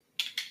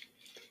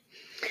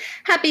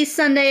Happy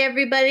Sunday,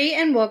 everybody,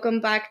 and welcome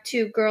back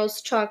to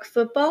Girls Talk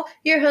Football.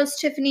 Your host,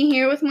 Tiffany,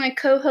 here with my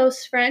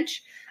co-host,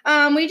 French.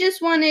 We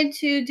just wanted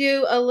to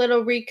do a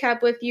little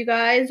recap with you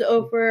guys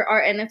over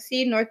our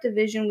NFC North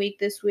Division week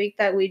this week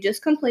that we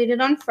just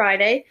completed on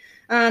Friday.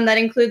 That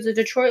includes the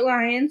Detroit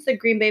Lions, the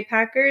Green Bay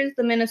Packers,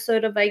 the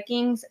Minnesota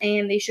Vikings,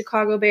 and the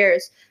Chicago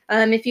Bears.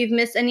 If you've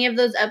missed any of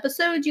those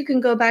episodes, you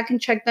can go back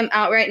and check them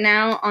out right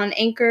now on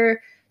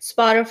Anchor,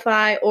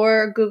 Spotify,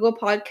 or Google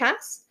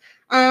Podcasts.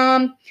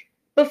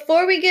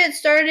 Before we get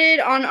started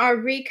on our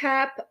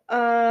recap,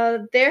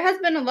 there has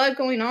been a lot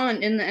going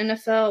on in the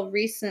NFL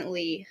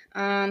recently.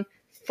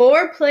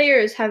 4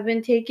 players have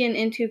been taken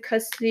into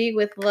custody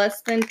within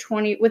less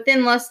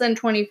than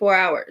 24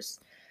 hours.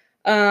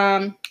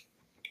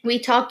 We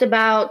talked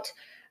about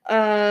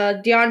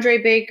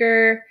DeAndre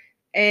Baker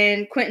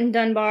and Quentin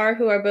Dunbar,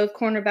 who are both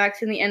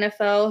cornerbacks in the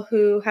NFL,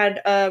 who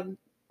had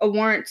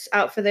warrants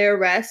out for their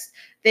arrest.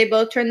 They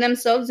both turned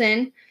themselves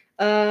in.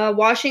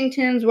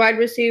 Washington's wide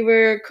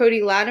receiver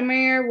Cody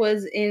Latimer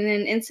was in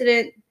an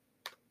incident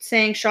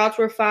saying shots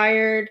were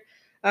fired.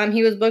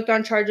 He was booked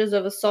on charges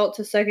of assault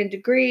to second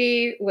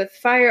degree with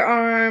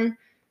firearm.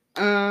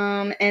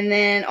 And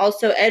then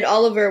also Ed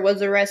Oliver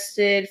was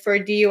arrested for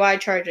DUI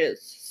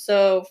charges.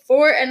 So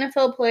 4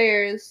 NFL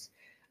players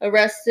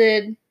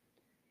arrested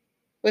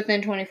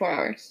within 24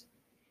 hours.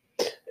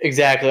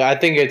 Exactly. I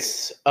think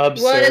it's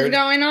absurd. What is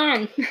going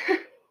on?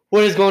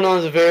 What is going on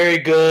is a very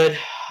good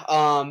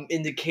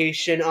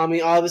indication. I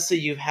mean, obviously,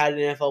 you've had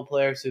NFL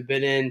players who've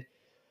been in,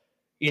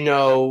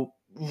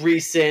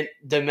 recent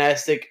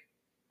domestic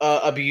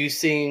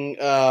abusing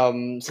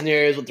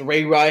scenarios with the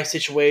Ray Rice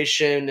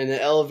situation in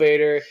the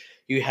elevator.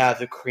 You have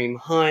the Kareem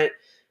Hunt.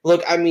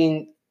 Look, I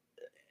mean,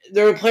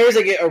 there are players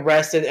that get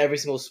arrested in every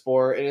single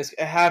sport, and it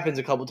happens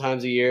a couple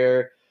times a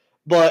year.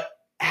 But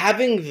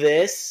having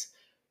this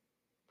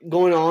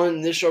going on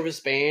in this short of a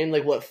span,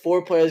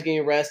 4 players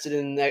getting arrested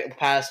in the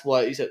past,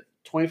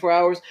 24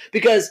 hours?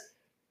 Because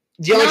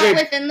DeAndre,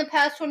 not within the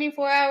past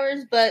 24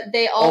 hours, but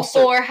they all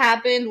 4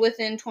 happened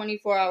within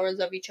 24 hours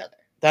of each other.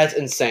 That's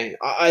insane.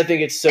 I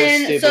think it's so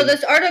stupid. So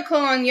this article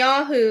on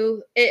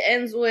Yahoo, it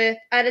ends with,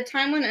 at a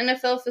time when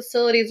NFL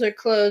facilities are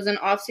closed and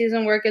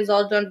off-season work is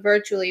all done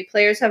virtually,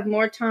 players have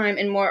more time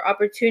and more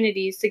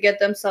opportunities to get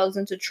themselves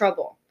into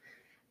trouble.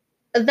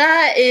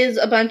 That is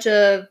a bunch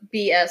of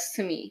BS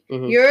to me.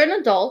 Mm-hmm. You're an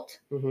adult.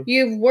 Mm-hmm.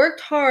 You've worked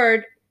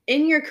hard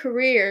in your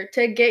career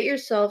to get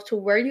yourself to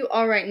where you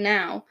are right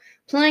now,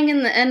 playing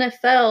in the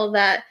NFL.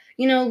 That,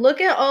 look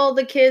at all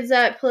the kids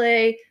that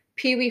play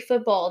Pee Wee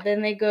football.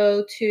 Then they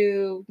go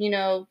to,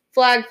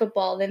 flag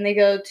football. Then they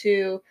go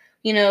to,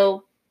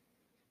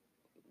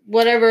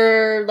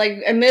 whatever,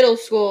 a middle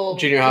school,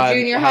 junior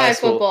high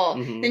football.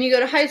 Mm-hmm. Then you go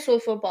to high school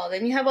football.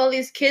 Then you have all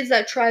these kids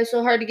that try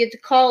so hard to get to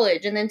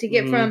college, and then to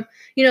get from,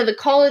 the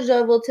college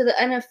level to the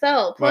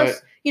NFL.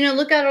 Plus,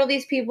 look at all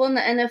these people in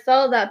the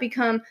NFL that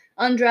become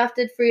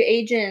undrafted free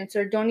agents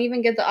or don't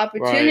even get the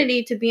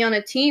opportunity to be on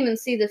a team and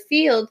see the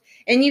field.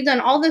 And you've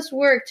done all this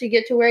work to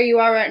get to where you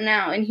are right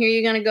now, and here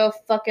you're going to go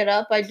fuck it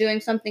up by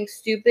doing something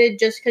stupid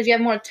just because you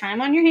have more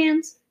time on your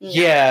hands?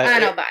 Yeah. I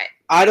don't buy it.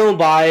 I don't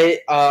buy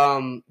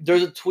it.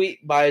 There's a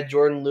tweet by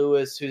Jordan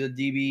Lewis, who's a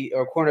DB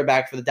or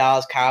cornerback for the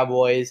Dallas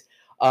Cowboys.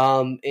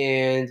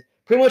 And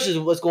pretty much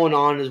what's going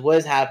on is what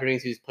is happening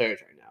to these players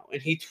right now.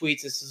 And he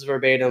tweets, this is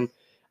verbatim,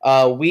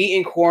 we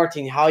in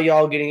quarantine, how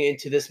y'all getting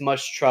into this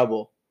much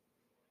trouble?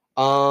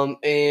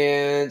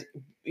 And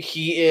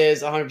he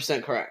is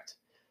 100% correct.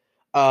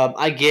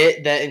 I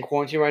get that in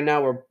quarantine right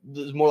now, we're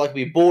more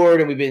likely to be bored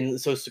and we've been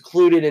so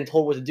secluded and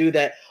told what to do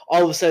that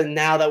all of a sudden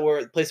now that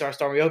we're places are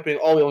starting reopening,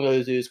 all we want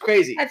to do is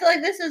crazy. I feel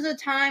like this is a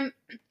time,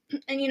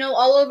 and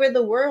all over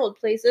the world,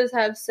 places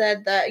have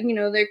said that,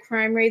 their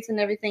crime rates and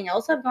everything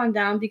else have gone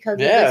down because of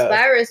this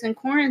virus and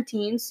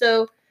quarantine.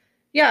 So,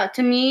 yeah,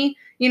 to me,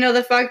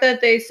 the fact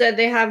that they said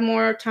they have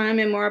more time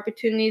and more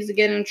opportunities to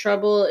get in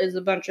trouble is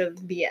a bunch of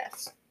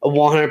BS.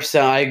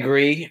 100%, I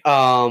agree.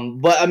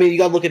 But, I mean, you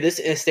got to look at this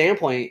in a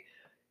standpoint.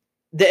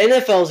 The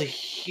NFL is a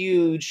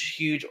huge,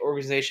 huge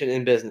organization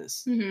in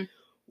business.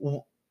 Mm-hmm.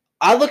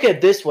 I look at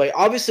it this way.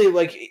 Obviously,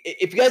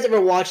 if you guys ever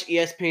watch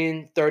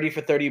ESPN 30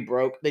 for 30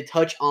 Broke, they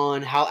touch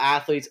on how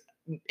athletes,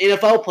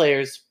 NFL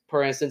players,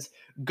 for instance,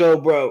 go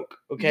broke.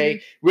 Okay?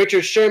 Mm-hmm.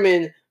 Richard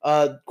Sherman,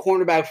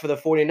 cornerback for the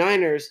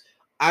 49ers,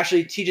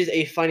 actually teaches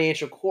a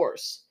financial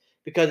course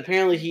because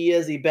apparently he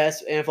is the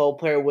best NFL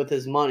player with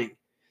his money.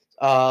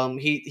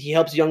 He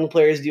helps young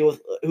players deal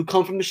with who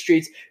come from the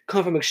streets,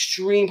 come from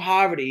extreme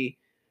poverty.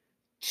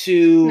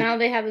 Now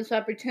they have this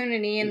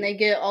opportunity and they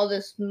get all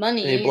this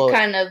money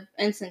kind of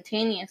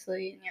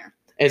instantaneously. Yeah,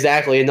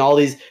 exactly. And all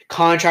these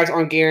contracts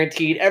aren't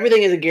guaranteed.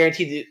 Everything isn't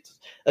guaranteed.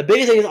 The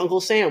biggest thing is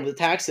Uncle Sam with the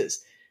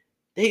taxes.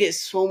 They get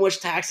so much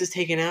taxes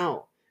taken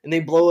out and they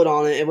blow it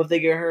on it. And if they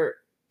get hurt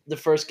the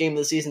first game of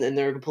the season, and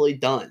they're completely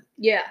done.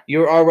 Yeah,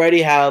 you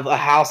already have a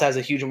house that has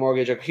a huge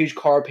mortgage, a huge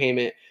car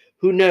payment.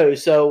 Who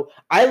knows? So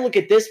I look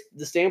at the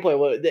standpoint.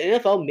 Well, the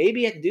NFL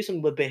maybe have to do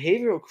some with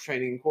behavioral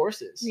training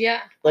courses.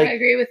 Yeah, I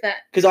agree with that.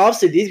 Because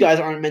obviously these guys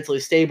aren't mentally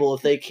stable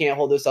if they can't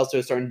hold themselves to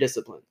a certain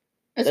discipline.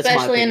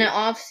 Especially in an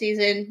off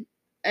season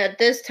at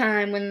this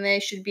time when they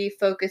should be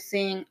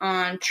focusing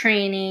on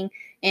training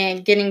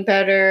and getting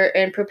better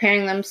and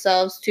preparing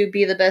themselves to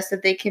be the best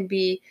that they can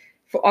be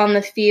on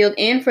the field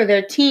and for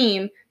their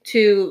team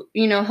to,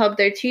 help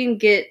their team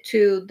get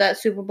to that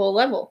Super Bowl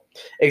level.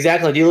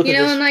 Exactly. Do you look at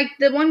this? And like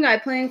the one guy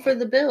playing for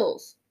the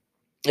Bills.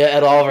 Yeah,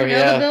 Ed Oliver.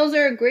 The Bills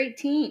are a great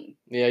team.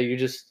 Yeah, you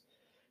just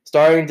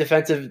starting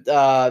defensive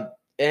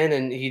end,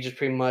 and he just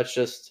pretty much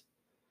just.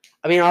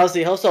 I mean,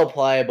 honestly, he'll still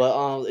play,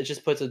 but it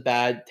just puts a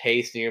bad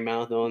taste in your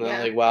mouth knowing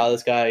that, like, wow,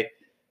 this guy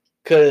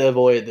could have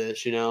avoided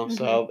this, Mm-hmm.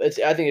 So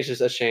I think it's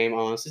just a shame,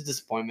 honestly. It's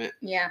disappointment.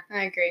 Yeah,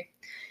 I agree.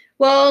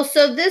 Well,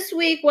 so this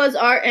week was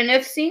our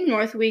NFC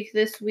North week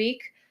this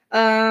week.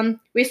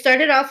 We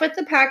started off with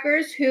the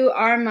Packers, who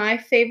are my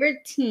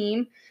favorite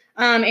team.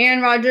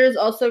 Aaron Rodgers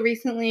also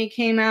recently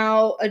came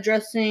out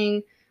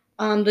addressing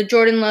the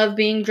Jordan Love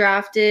being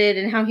drafted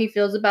and how he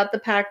feels about the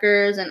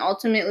Packers. And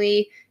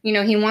ultimately,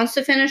 he wants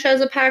to finish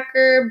as a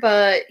Packer,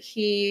 but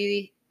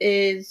he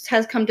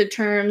has come to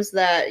terms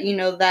that,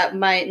 that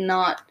might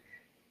not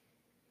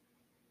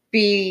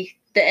be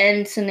the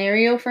end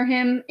scenario for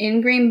him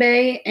in Green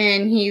Bay.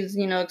 And he's,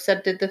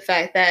 accepted the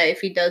fact that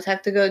if he does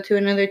have to go to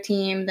another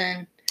team,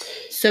 then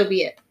so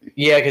be it.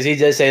 Yeah, because he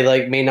does say,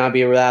 like, may not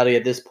be a reality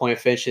at this point,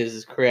 finishes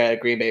his career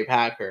at Green Bay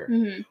Packer.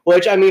 Mm-hmm.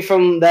 Which, I mean,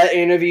 from that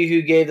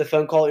interview the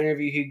phone call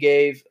interview he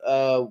gave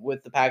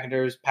with the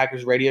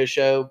Packers radio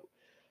show,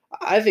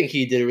 I think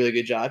he did a really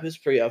good job. He was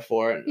pretty up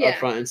for it,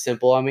 upfront and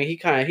simple. I mean,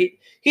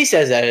 he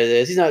says that it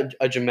is. He's not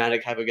a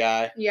dramatic type of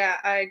guy. Yeah,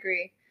 I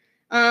agree.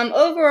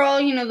 Overall,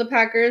 the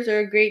Packers are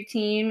a great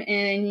team,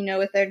 and,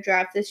 with their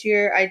draft this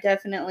year, I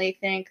definitely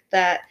think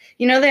that,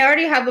 they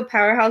already have a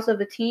powerhouse of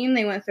a team.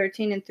 They went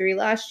 13-3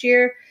 last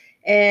year,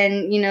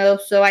 and,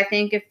 so I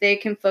think if they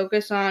can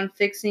focus on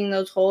fixing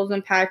those holes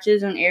and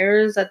patches and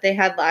errors that they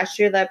had last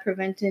year that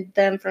prevented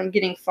them from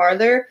getting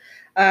farther,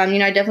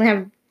 I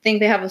definitely think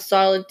they have a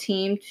solid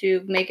team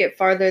to make it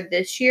farther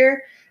this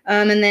year.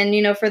 And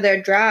then, for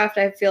their draft,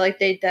 I feel like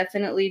they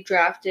definitely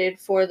drafted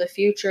for the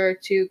future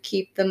to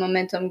keep the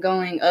momentum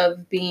going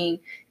of being,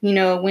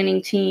 a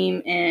winning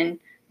team and,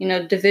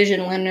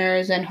 division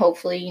winners and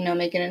hopefully,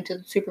 make it into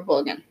the Super Bowl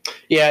again.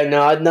 Yeah,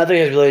 no, nothing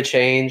has really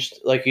changed,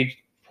 like you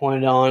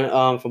pointed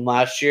on from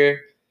last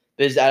year.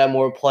 They just added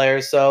more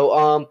players.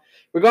 So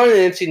regarding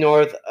the NFC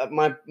North,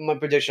 my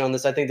prediction on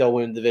this, I think they'll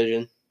win the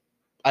division.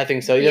 I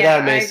think so. Either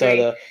that or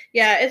Minnesota.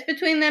 Yeah, it's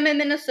between them and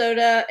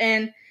Minnesota.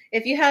 And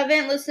if you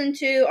haven't listened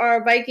to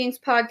our Vikings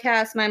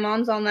podcast, my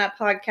mom's on that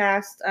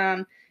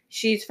podcast.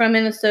 She's from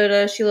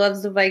Minnesota. She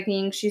loves the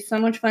Vikings. She's so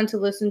much fun to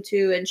listen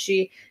to. And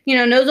she,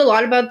 knows a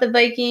lot about the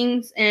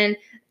Vikings. And,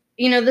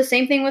 the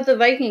same thing with the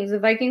Vikings. The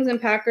Vikings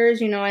and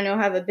Packers, I know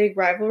have a big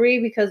rivalry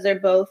because they're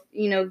both,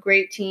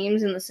 great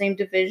teams in the same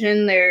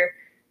division. They're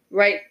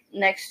right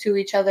next to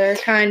each other,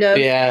 kind of.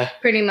 Yeah.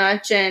 Pretty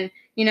much. And,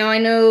 I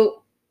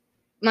know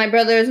my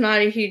brother is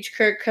not a huge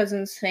Kirk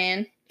Cousins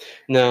fan.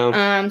 No.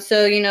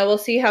 So, we'll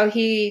see how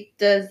he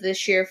does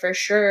this year for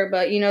sure.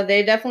 But,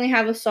 they definitely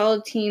have a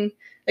solid team.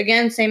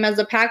 Again, same as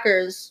the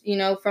Packers,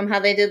 from how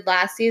they did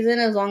last season,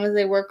 as long as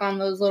they work on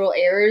those little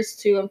errors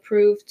to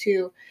improve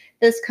to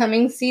this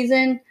coming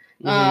season.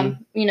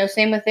 Mm-hmm.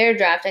 Same with their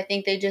draft. I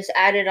think they just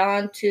added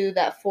on to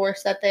that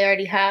force that they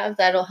already have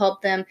that'll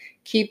help them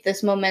keep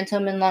this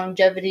momentum and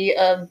longevity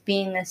of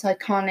being this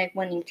iconic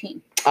winning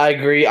team. I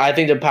agree. I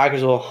think the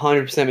Packers will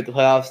 100% make the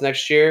playoffs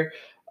next year.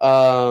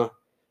 But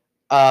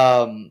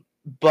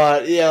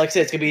yeah, like I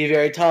said, it's gonna be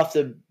very tough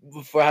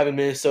for having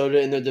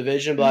Minnesota in their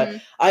division.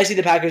 But I see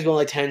the Packers going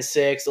like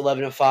 10-6,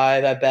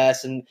 11-5 at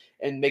best, and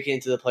making it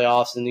into the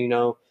playoffs.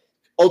 And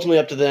ultimately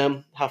up to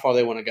them how far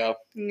they want to go.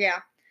 Yeah.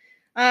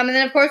 And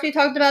then of course we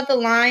talked about the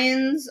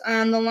Lions.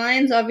 The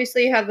Lions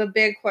obviously have a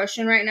big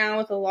question right now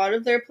with a lot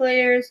of their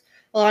players.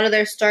 A lot of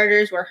their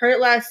starters were hurt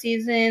last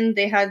season.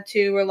 They had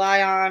to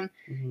rely on,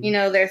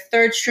 their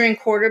third string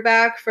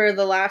quarterback for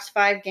the last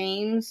 5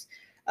 games.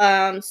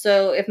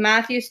 So if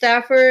Matthew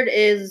Stafford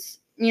is,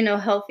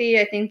 healthy,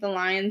 I think the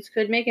Lions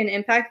could make an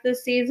impact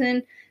this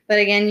season. But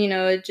again,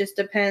 it just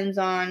depends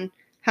on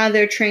how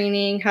they're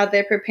training, how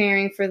they're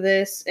preparing for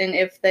this, and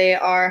if they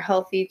are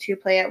healthy to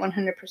play at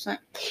 100%.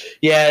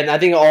 Yeah, and I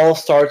think it all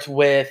starts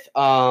with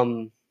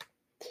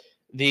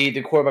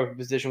the quarterback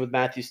position with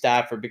Matthew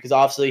Stafford, because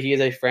obviously he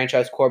is a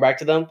franchise quarterback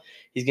to them.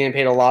 He's getting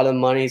paid a lot of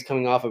money. He's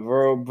coming off a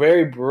very,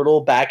 very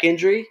brutal back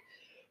injury.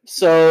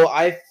 So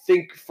I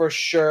think for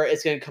sure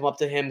it's going to come up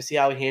to him, see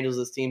how he handles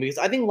this team, because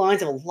I think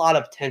Lions have a lot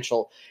of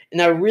potential. And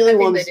I really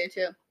want to. They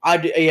do too.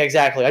 Yeah,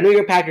 exactly. I know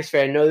you're a Packers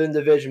fan. I know they're in the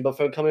division, but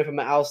coming from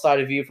an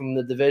outside view from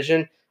the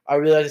division, I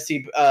really like to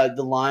see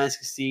the Lions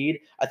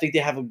succeed. I think they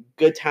have a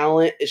good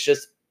talent.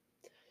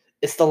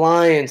 It's the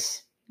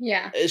Lions.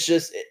 Yeah. It's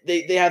just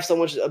they have so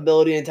much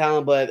ability and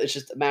talent, but it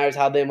just matters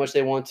how much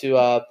they want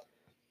to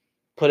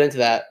put into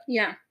that.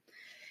 Yeah.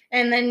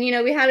 And then,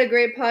 we had a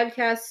great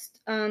podcast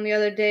the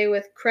other day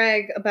with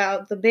Craig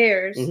about the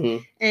Bears.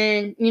 Mm-hmm.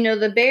 And,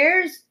 the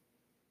Bears,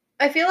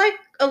 I feel like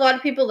a lot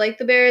of people like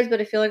the Bears,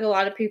 but I feel like a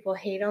lot of people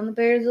hate on the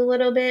Bears a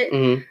little bit.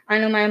 Mm-hmm. I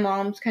know my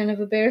mom's kind of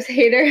a Bears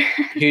hater.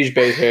 Huge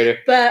Bears hater.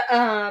 But,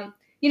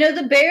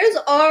 the Bears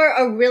are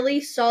a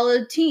really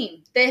solid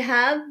team. They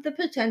have the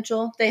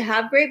potential. They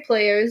have great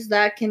players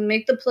that can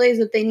make the plays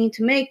that they need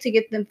to make to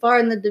get them far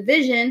in the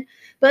division,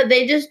 but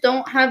they just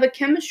don't have a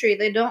chemistry.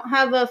 They don't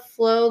have a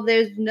flow.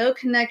 There's no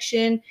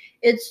connection.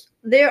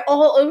 They're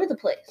all over the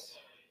place.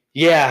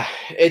 Yeah,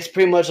 it's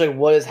pretty much like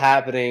what is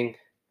happening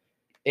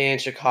in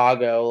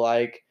Chicago.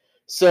 Like,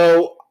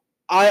 so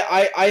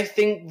I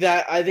think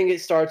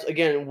it starts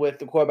again with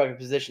the quarterback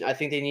position. I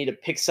think they need to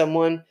pick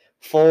someone,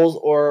 Foles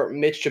or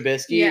Mitch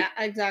Trubisky. Yeah,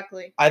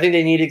 exactly. I think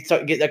they need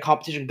to get that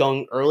competition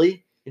going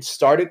early and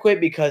start it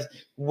quick, because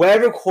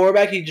wherever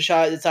quarterback you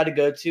decide to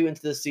go to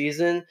into the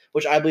season,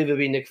 which I believe would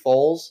be Nick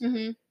Foles,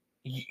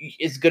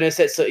 is going to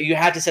set. So you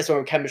have to set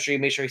some chemistry,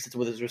 make sure he sits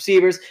with his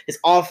receivers, his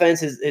offense,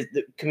 his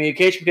the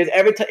communication, because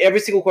every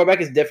single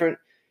quarterback is different.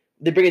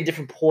 They bring a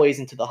different poise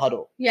into the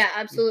huddle. Yeah,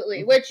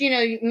 absolutely. Which,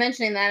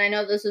 mentioning that, I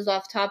know this is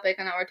off topic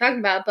and not what we're talking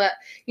about, but,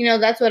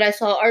 that's what I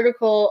saw an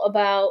article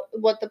about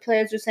what the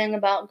players were saying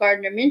about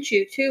Gardner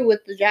Minshew, too,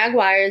 with the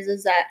Jaguars,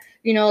 is that,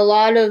 a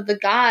lot of the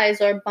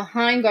guys are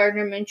behind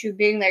Gardner Minshew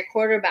being their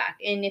quarterback.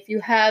 And if you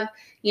have,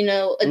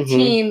 a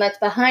team that's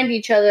behind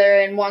each other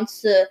and wants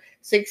to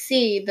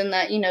succeed, then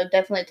that,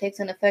 definitely takes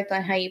an effect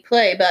on how you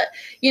play. But,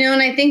 and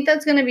I think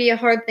that's going to be a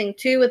hard thing,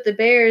 too, with the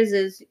Bears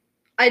is –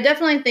 I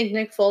definitely think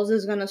Nick Foles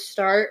is going to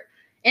start.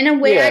 In a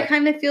way, I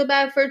kind of feel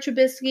bad for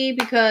Trubisky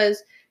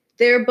because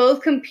they're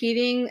both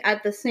competing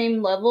at the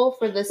same level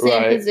for the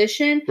same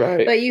position.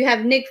 Right. But you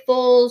have Nick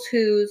Foles,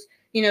 who's,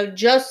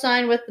 just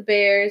signed with the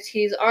Bears.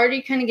 He's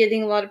already kind of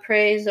getting a lot of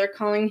praise. They're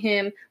calling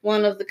him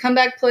one of the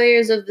comeback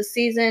players of the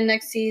season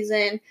next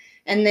season.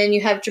 And then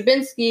you have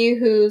Trubisky,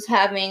 who's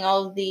having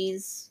all of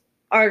these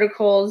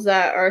articles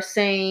that are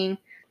saying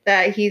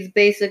that he's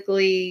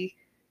basically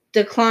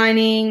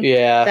declining.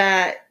 Yeah.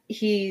 That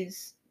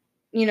he's,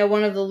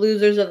 one of the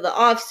losers of the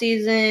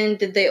offseason.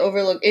 Did they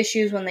overlook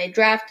issues when they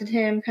drafted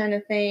him kind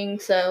of thing?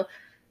 So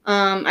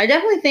I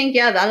definitely think,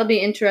 that'll be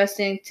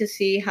interesting to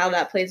see how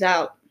that plays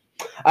out.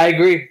 I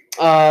agree.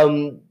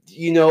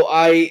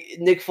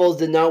 Nick Foles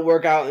did not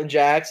work out in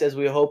Jags as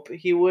we hope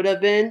he would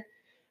have been.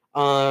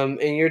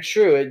 And you're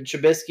true.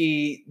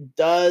 Trubisky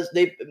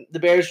the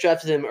Bears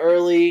drafted him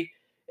early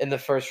in the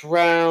first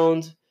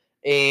round.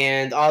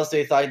 And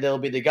honestly, I thought they'll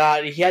be the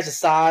guy. He has the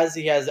size,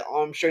 he has the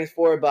arm strength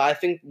for it, but I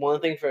think one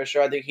thing for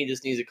sure, I think he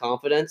just needs a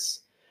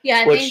confidence.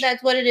 Yeah, I think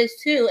that's what it is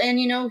too. And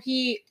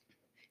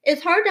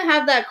it's hard to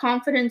have that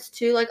confidence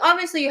too. Like,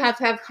 obviously, you have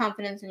to have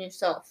confidence in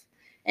yourself,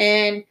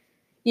 and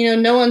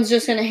no one's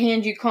just going to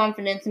hand you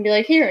confidence and be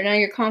like, here, now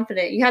you're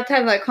confident. You have to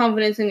have that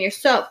confidence in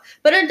yourself.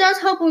 But it does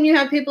help when you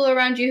have people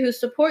around you who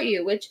support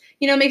you, which,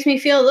 makes me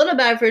feel a little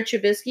bad for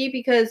Trubisky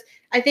because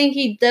I think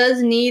he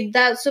does need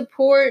that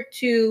support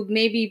to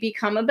maybe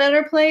become a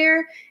better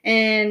player.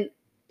 And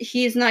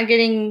he's just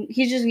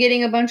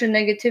getting a bunch of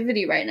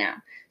negativity right now.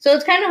 So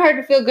it's kind of hard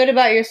to feel good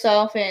about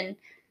yourself and,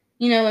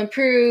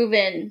 improve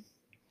and,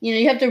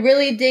 you have to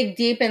really dig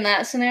deep in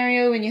that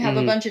scenario when you have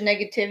a bunch of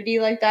negativity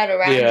like that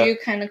around you,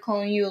 kind of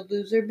calling you a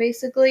loser,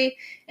 basically,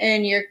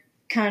 and you're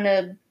kind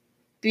of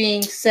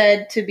being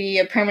said to be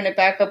a permanent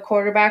backup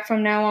quarterback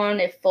from now on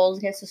if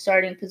Foles gets a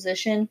starting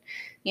position.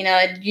 You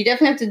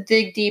definitely have to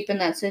dig deep in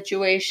that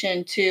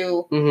situation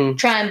to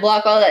try and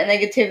block all that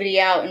negativity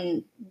out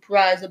and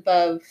rise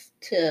above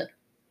to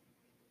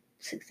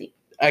succeed.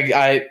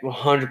 I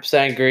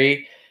 100%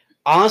 agree.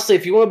 Honestly,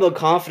 if you want to build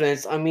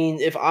confidence, I mean,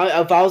 if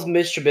I was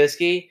Mitch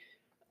Trubisky,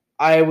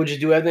 I would just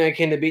do everything I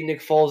can to beat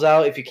Nick Foles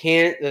out. If you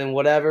can't, then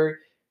whatever.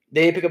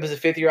 They pick up as a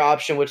fifth-year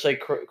option, which, like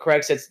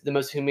Craig said, it's the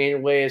most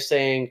humane way of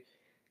saying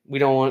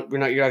you're not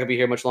gonna be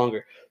here much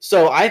longer.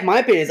 So my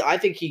opinion is I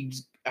think he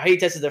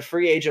tested the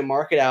free agent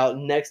market out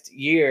next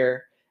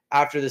year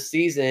after the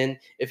season.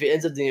 If it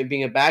ends up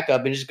being a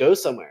backup, and just go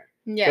somewhere.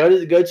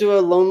 Yeah. Go to a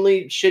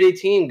lonely, shitty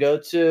team. Go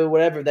to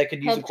whatever that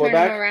could use a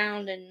quarterback. Turn him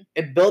around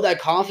and build that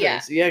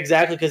confidence. Yeah,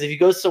 exactly. Because if you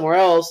go somewhere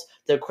else,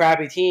 to a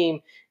crappy team,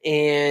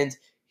 and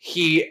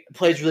he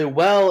plays really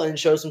well and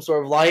shows some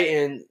sort of light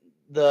and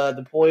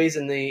the poise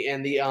and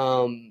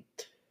the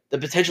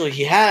potential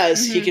he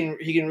has, he can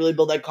really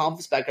build that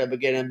confidence back up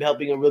again and help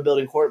being a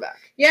rebuilding quarterback.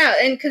 Yeah,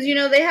 and because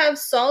they have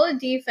solid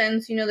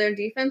defense. Their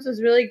defense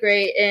is really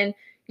great, and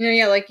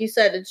like you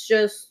said, it's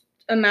just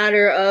a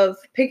matter of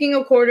picking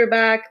a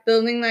quarterback,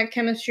 building that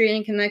chemistry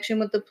and connection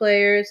with the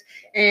players,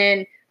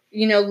 and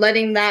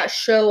letting that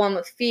show on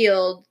the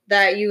field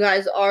that you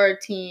guys are a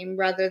team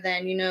rather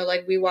than,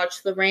 like we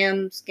watched the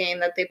Rams game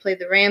that they played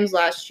the Rams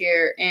last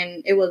year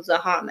and it was a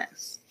hot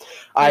mess.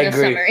 I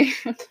agree.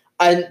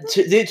 And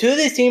two of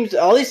these teams,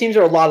 all these teams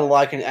are a lot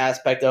alike in the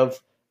aspect of,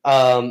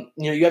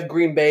 you have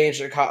Green Bay and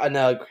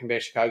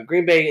Chicago,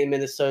 Green Bay and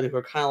Minnesota who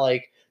are kind of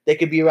like, they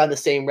could be around the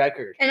same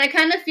record. And I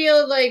kind of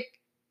feel like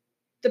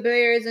the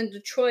Bears and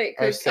Detroit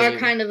are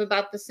kind of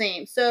about the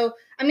same. So,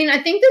 I mean,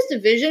 I think this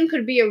division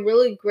could be a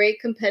really great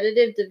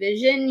competitive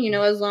division,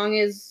 as long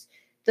as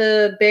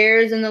the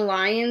Bears and the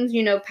Lions,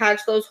 patch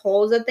those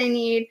holes that they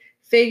need,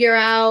 figure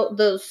out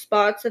those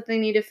spots that they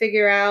need to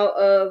figure out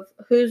of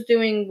who's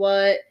doing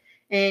what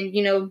and,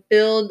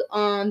 build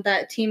on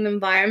that team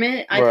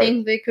environment, I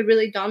think they could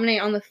really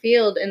dominate on the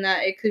field and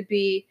that it could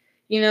be,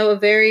 a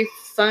very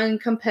fun,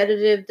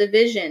 competitive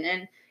division.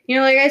 And,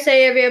 like I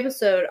say every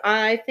episode,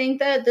 I think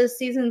that this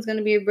season is going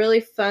to be a really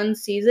fun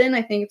season.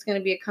 I think it's going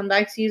to be a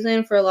comeback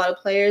season for a lot of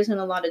players and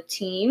a lot of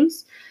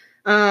teams.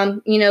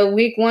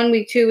 Week 1,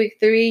 week 2, week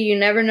 3, you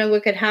never know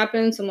what could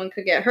happen. Someone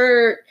could get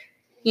hurt.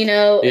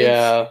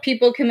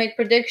 People can make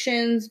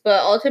predictions,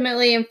 but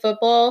ultimately in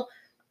football,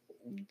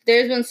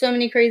 there's been so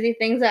many crazy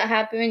things that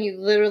happen, you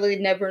literally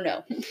never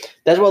know.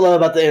 That's what I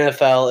love about the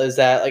NFL is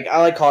that,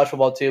 I like college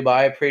football too, but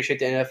I appreciate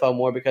the NFL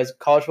more because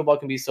college football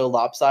can be so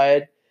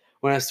lopsided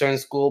when a certain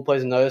school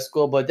plays another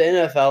school. But the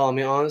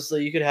NFL,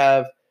 honestly, you could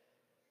have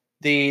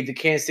the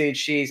Kansas City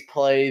Chiefs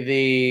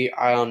play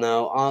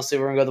honestly,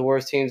 we're going to go the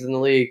worst teams in the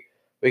league.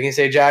 We can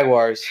say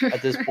Jaguars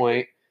at this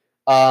point.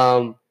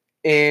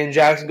 And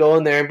Jackson go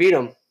in there and beat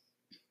them.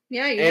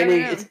 Yeah,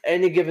 it's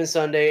any given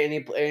Sunday,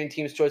 any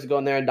team's choice to go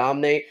in there and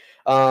dominate.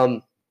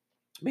 But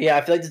yeah,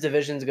 I feel like this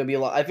division is gonna be a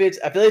lot. I feel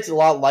like it's a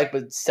lot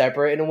but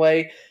separate in a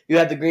way. You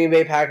have the Green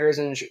Bay Packers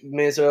and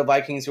Minnesota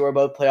Vikings, who are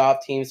both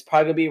playoff teams.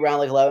 Probably gonna be around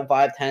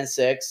 11-5,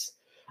 10-6.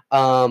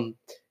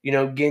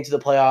 Getting to the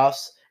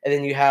playoffs, and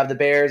then you have the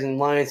Bears and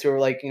Lions, who are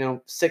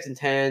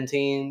 6-10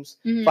 teams,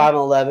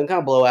 5-11, kind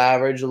of below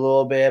average a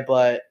little bit,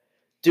 but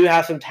do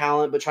have some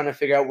talent, but trying to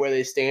figure out where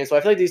they stand. So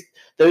I feel like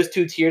those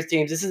two tiers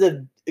teams, this is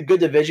a good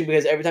division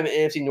because every time an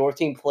NFC North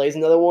team plays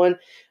another one,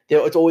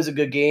 it's always a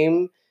good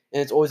game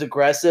and it's always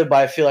aggressive. But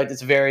I feel like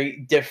it's very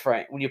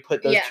different when you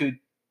put those two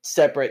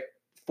separate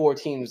 4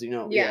 teams.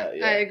 Yeah,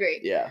 I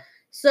agree. Yeah.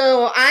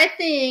 So I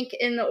think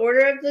in the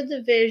order of the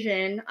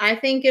division, I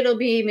think it'll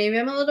be, maybe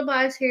I'm a little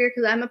biased here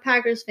because I'm a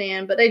Packers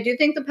fan, but I do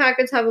think the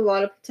Packers have a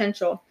lot of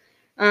potential.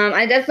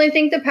 I definitely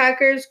think the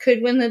Packers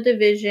could win the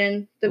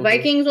division. The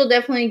Vikings will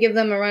definitely give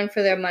them a run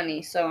for their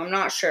money, so I'm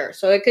not sure.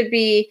 So it could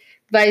be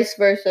vice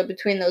versa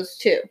between those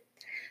two.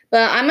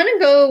 But I'm going to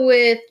go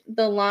with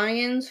the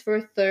Lions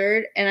for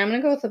 3rd, and I'm going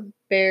to go with the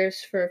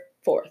Bears for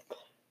 4th.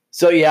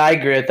 So, yeah, I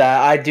agree with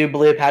that. I do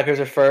believe Packers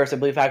are 1st. I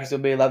believe Packers will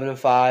be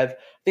 11-5. I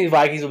think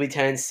Vikings will be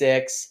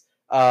 10-6.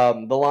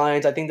 The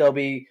Lions, I think they'll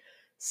be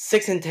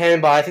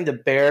 6-10, but I think the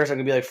Bears are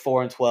gonna be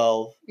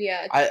 4-12.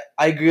 Yeah,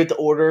 I agree with the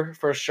order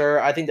for sure.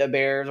 I think the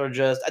Bears are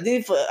just. I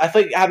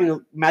feel like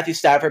having Matthew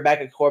Stafford back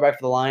at quarterback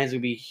for the Lions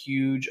would be a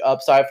huge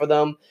upside for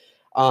them,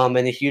 and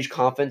a huge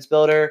confidence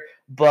builder.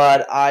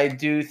 But I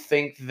do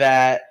think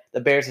that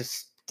the Bears are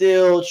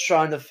still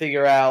trying to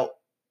figure out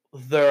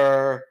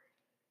their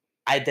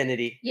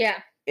identity. Yeah,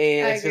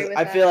 and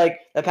I feel like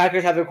the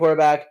Packers have their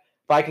quarterback,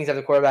 Vikings have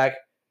their quarterback.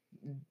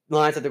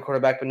 Lions at their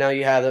quarterback, but now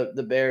you have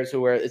the Bears,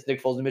 who it's Nick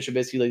Foles and Mitch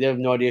Trubisky. They have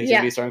no idea who's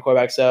going to be starting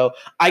quarterback. So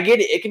I get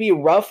it. It can be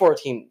rough for a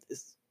team.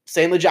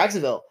 Same with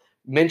Jacksonville.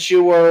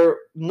 Minshew or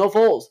no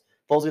Foles.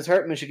 Foles gets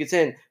hurt, Minshew gets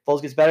in.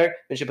 Foles gets better,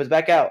 Minshew puts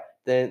back out.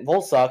 Then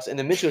Foles sucks, and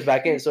then Minshew is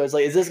back in. So it's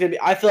is this going to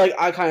be?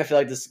 I kind of feel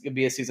like this could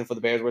be a season for the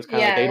Bears where it's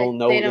kind of they don't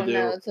know what to do. They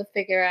don't know. It's a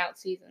figure out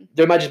season.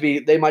 They might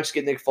just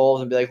get Nick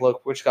Foles and be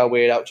look, we just got to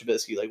wait it out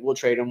Trubisky. We'll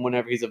trade him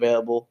whenever he's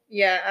available.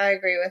 Yeah, I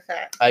agree with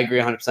that. I agree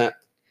 100%.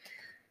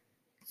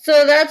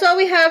 So that's all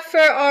we have for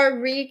our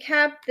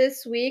recap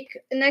this week.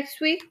 Next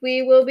week,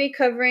 we will be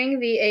covering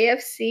the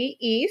AFC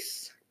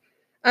East.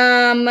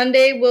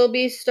 Monday, we'll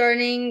be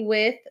starting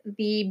with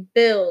the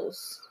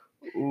Bills.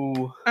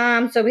 Ooh.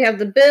 So we have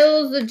the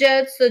Bills, the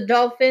Jets, the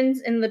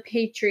Dolphins, and the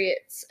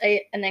Patriots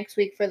next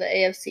week for the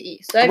AFC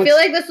East. So I feel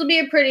like this will be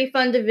a pretty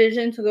fun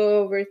division to go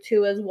over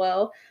too as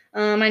well.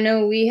 I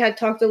know we had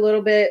talked a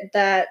little bit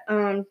that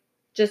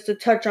just to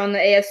touch on the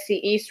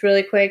AFC East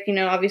really quick,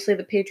 obviously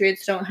the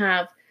Patriots don't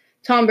have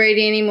Tom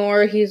Brady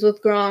anymore. He's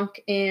with Gronk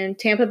in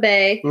Tampa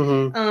Bay.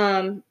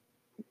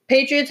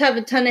 Patriots have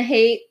a ton of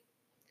hate.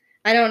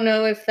 I don't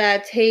know if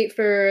that's hate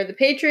for the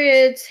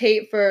Patriots,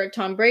 hate for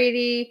Tom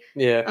Brady.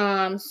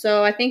 Yeah.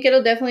 So I think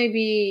it'll definitely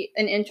be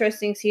an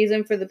interesting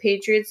season for the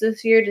Patriots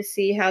this year to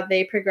see how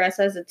they progress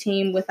as a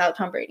team without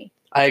Tom Brady.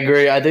 I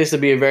agree. I think this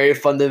would be a very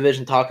fun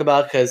division to talk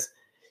about because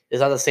it's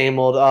not the same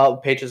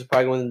old, Patriots are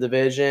probably going to win the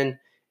division.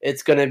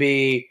 It's going to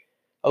be,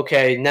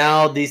 okay,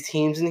 now these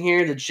teams in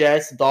here, the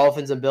Jets, the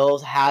Dolphins, and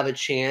Bills, have a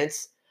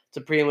chance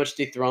to pretty much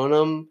dethrone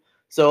them.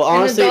 So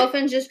honestly, and the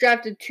Dolphins just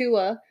drafted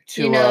Tua,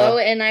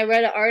 and I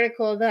read an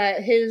article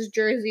that his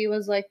jersey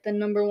was the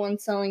number 1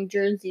 selling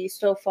jersey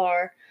so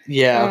far.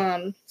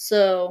 Yeah.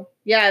 So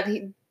yeah,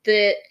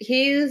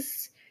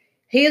 he's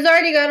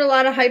already got a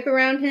lot of hype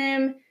around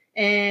him,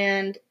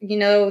 and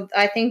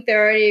I think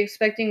they're already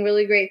expecting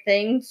really great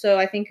things. So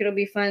I think it'll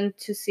be fun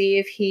to see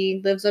if he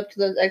lives up to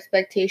those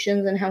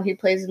expectations and how he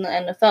plays in the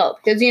NFL.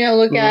 Because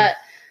look at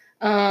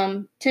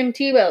Tim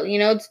Tebow,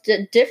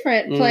 it's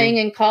different playing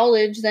in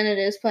college than it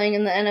is playing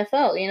in the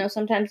NFL.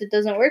 Sometimes it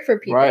doesn't work for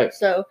people. Right.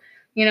 So,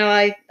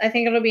 I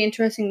think it'll be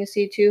interesting to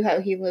see too how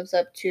he lives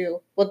up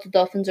to what the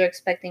Dolphins are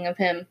expecting of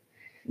him.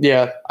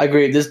 Yeah, I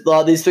agree.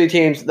 These 3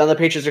 teams, now the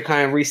Patriots are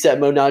kind of reset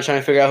mode now, trying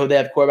to figure out who they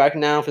have quarterback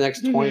now for the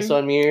next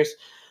 20-some years.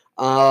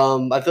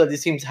 I feel like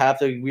these teams have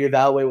to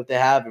reevaluate what they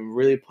have and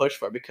really push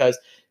for it because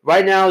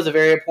right now is a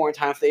very important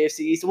time for the AFC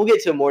East. And we'll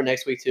get to it more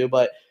next week too.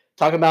 But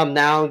talking about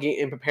now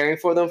and preparing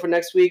for them for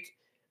next week,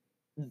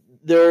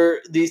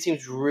 these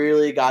teams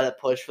really got to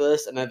push for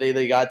this, and I think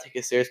they got to take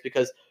it serious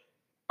because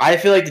I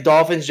feel like the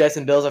Dolphins, Jets,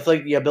 and Bills. I feel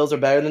like Bills are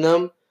better than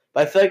them,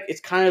 but I feel like it's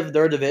kind of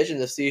their division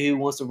to see who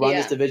wants to run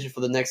this division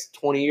for the next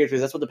 20 years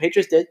because that's what the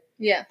Patriots did.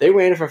 Yeah, they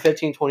ran it for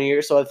 15, 20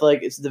 years, so I feel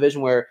like it's a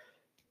division where,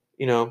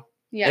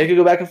 they could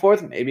go back and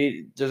forth.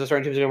 Maybe there's a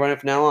certain team's gonna run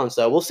it from now on.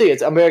 So we'll see.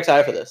 I'm very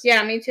excited for this.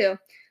 Yeah, me too.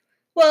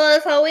 Well,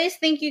 as always,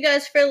 thank you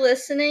guys for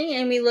listening,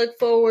 and we look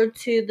forward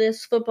to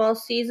this football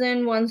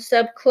season one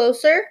step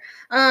closer.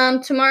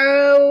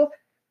 Tomorrow,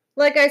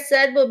 like I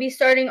said, we'll be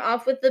starting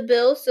off with the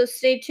Bills, so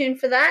stay tuned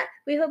for that.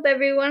 We hope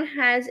everyone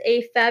has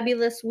a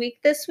fabulous week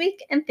this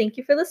week, and thank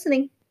you for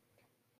listening.